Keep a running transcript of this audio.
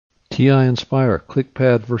TI-Nspire,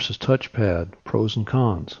 clickpad versus touchpad, pros and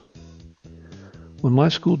cons. When my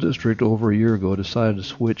school district over a year ago decided to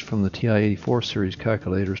switch from the TI-84 series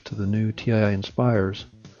calculators to the new TI-Nspires,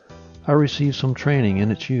 I received some training in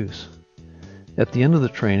its use. At the end of the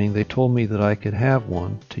training, they told me that I could have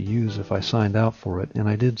one to use if I signed out for it, and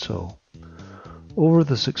I did so. Over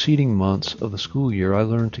the succeeding months of the school year, I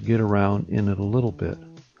learned to get around in it a little bit.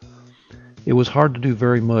 It was hard to do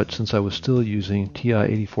very much since I was still using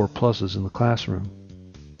TI-84 pluses in the classroom.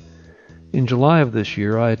 In July of this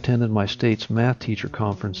year, I attended my state's math teacher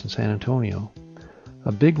conference in San Antonio.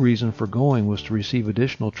 A big reason for going was to receive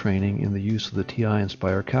additional training in the use of the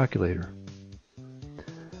TI-Nspire calculator.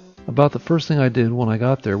 About the first thing I did when I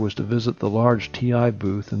got there was to visit the large TI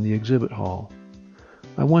booth in the exhibit hall.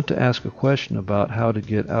 I went to ask a question about how to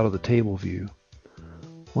get out of the table view.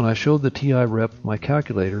 When I showed the TI rep my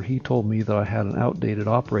calculator, he told me that I had an outdated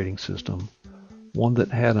operating system, one that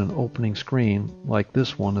had an opening screen like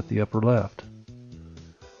this one at the upper left.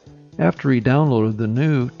 After he downloaded the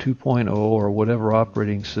new 2.0 or whatever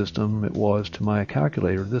operating system it was to my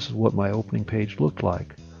calculator, this is what my opening page looked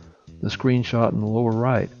like, the screenshot in the lower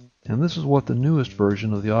right, and this is what the newest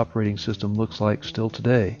version of the operating system looks like still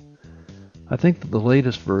today. I think that the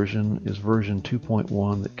latest version is version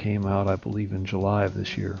 2.1 that came out, I believe, in July of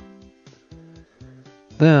this year.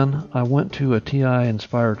 Then I went to a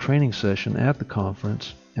TI-Nspire training session at the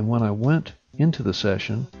conference, and when I went into the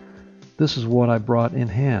session, this is what I brought in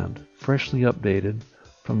hand, freshly updated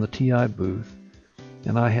from the TI booth,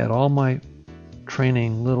 and I had all my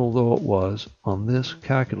training, little though it was, on this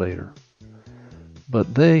calculator.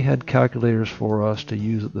 But they had calculators for us to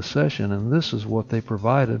use at the session, and this is what they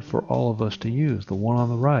provided for all of us to use, the one on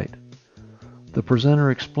the right. The presenter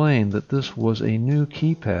explained that this was a new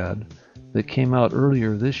keypad that came out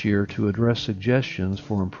earlier this year to address suggestions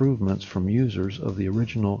for improvements from users of the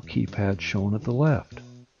original keypad shown at the left.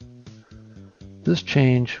 This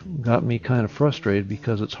change got me kind of frustrated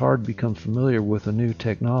because it's hard to become familiar with a new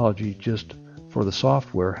technology just for the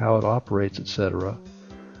software, how it operates, etc.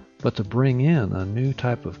 But to bring in a new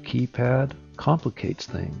type of keypad complicates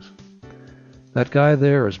things. That guy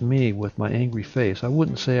there is me with my angry face. I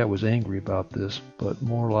wouldn't say I was angry about this, but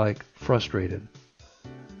more like frustrated.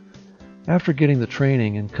 After getting the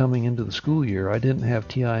training and coming into the school year, I didn't have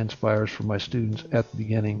TI-Nspires for my students at the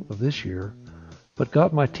beginning of this year, but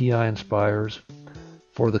got my TI-Nspires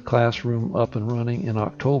for the classroom up and running in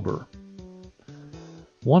October.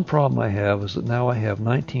 One problem I have is that now I have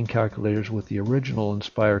 19 calculators with the original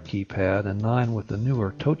Nspire keypad and 9 with the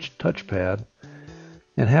newer touchpad,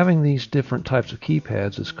 and having these different types of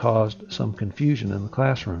keypads has caused some confusion in the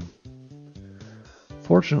classroom.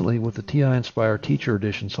 Fortunately, with the TI-Nspire Teacher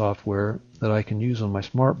Edition software that I can use on my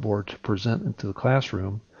smartboard to present into the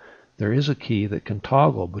classroom, there is a key that can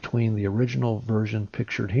toggle between the original version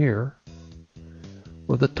pictured here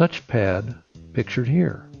or the touchpad pictured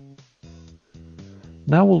here.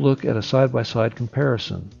 Now we'll look at a side-by-side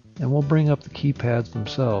comparison, and we'll bring up the keypads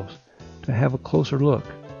themselves to have a closer look.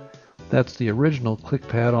 That's the original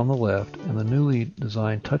clickpad on the left and the newly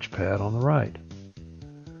designed touchpad on the right.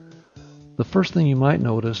 The first thing you might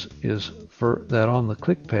notice is that on the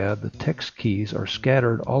clickpad, the text keys are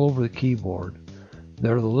scattered all over the keyboard.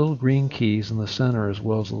 There are the little green keys in the center as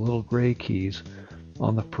well as the little gray keys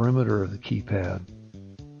on the perimeter of the keypad.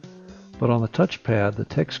 But on the touchpad, the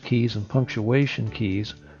text keys and punctuation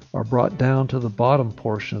keys are brought down to the bottom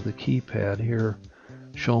portion of the keypad here,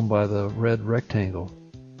 shown by the red rectangle.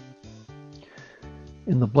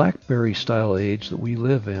 In the Blackberry style age that we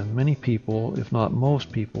live in, many people, if not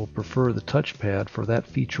most people, prefer the touchpad for that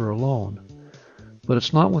feature alone. But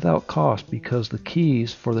it's not without cost because the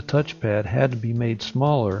keys for the touchpad had to be made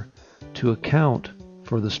smaller to account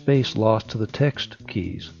for the space lost to the text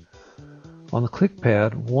keys. On the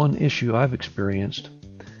clickpad, one issue I've experienced,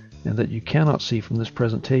 and that you cannot see from this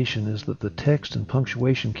presentation, is that the text and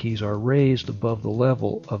punctuation keys are raised above the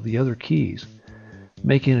level of the other keys,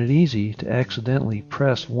 making it easy to accidentally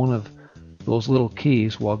press one of those little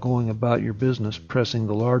keys while going about your business pressing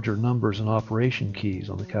the larger numbers and operation keys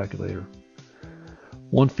on the calculator.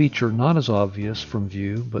 One feature not as obvious from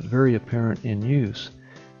view but very apparent in use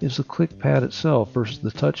is the clickpad itself versus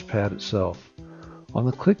the touchpad itself. On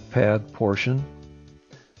the clickpad portion,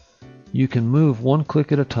 you can move one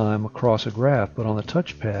click at a time across a graph, but on the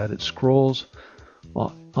touchpad it scrolls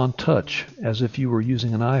on touch as if you were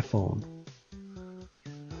using an iPhone.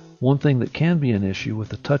 One thing that can be an issue with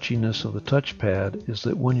the touchiness of the touchpad is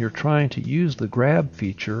that when you're trying to use the grab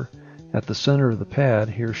feature at the center of the pad,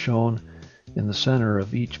 here shown in the center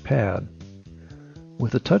of each pad,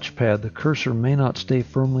 With a touchpad, the cursor may not stay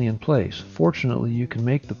firmly in place. Fortunately, you can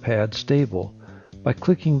make the pad stable by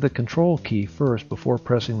clicking the Control key first before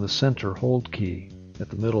pressing the Center Hold key at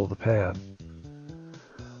the middle of the pad.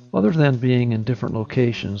 Other than being in different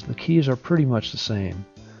locations, the keys are pretty much the same.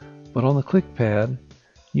 But on the click pad,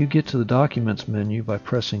 you get to the Documents menu by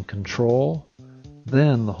pressing Control,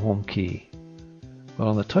 then the Home key. But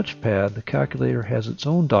on the touchpad, the calculator has its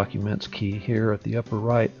own Documents key here at the upper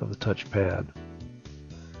right of the touchpad.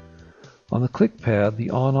 On the click pad, the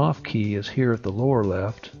On-Off key is here at the lower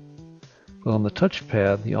left, but on the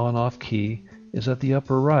touchpad, the On-Off key is at the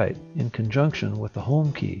upper right in conjunction with the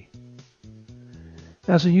Home key.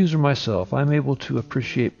 As a user myself, I'm able to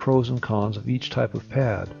appreciate pros and cons of each type of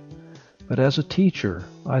pad, but as a teacher,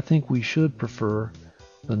 I think we should prefer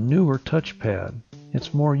the newer touchpad.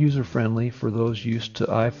 It's more user-friendly for those used to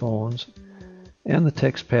iPhones and the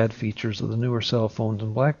TextPad features of the newer cell phones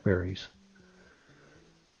and Blackberries.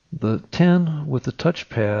 The 10 with the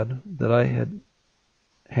touchpad that I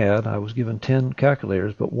I was given 10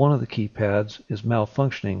 calculators, but one of the keypads is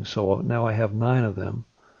malfunctioning, so now I have 9 of them.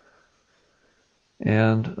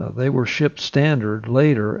 And they were shipped standard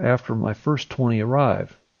later after my first 20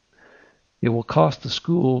 arrived. It will cost the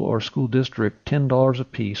school or school district $10 a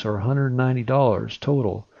piece, or $190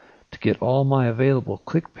 total, to get all my available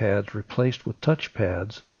click pads replaced with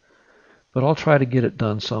touchpads, but I'll try to get it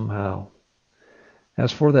done somehow.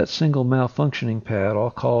 As for that single malfunctioning pad, I'll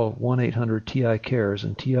call 1-800-TI-CARES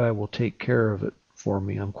and TI will take care of it for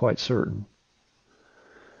me, I'm quite certain.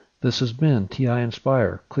 This has been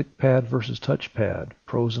TI-Nspire, click pad versus touchpad,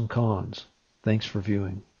 pros and cons. Thanks for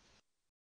viewing.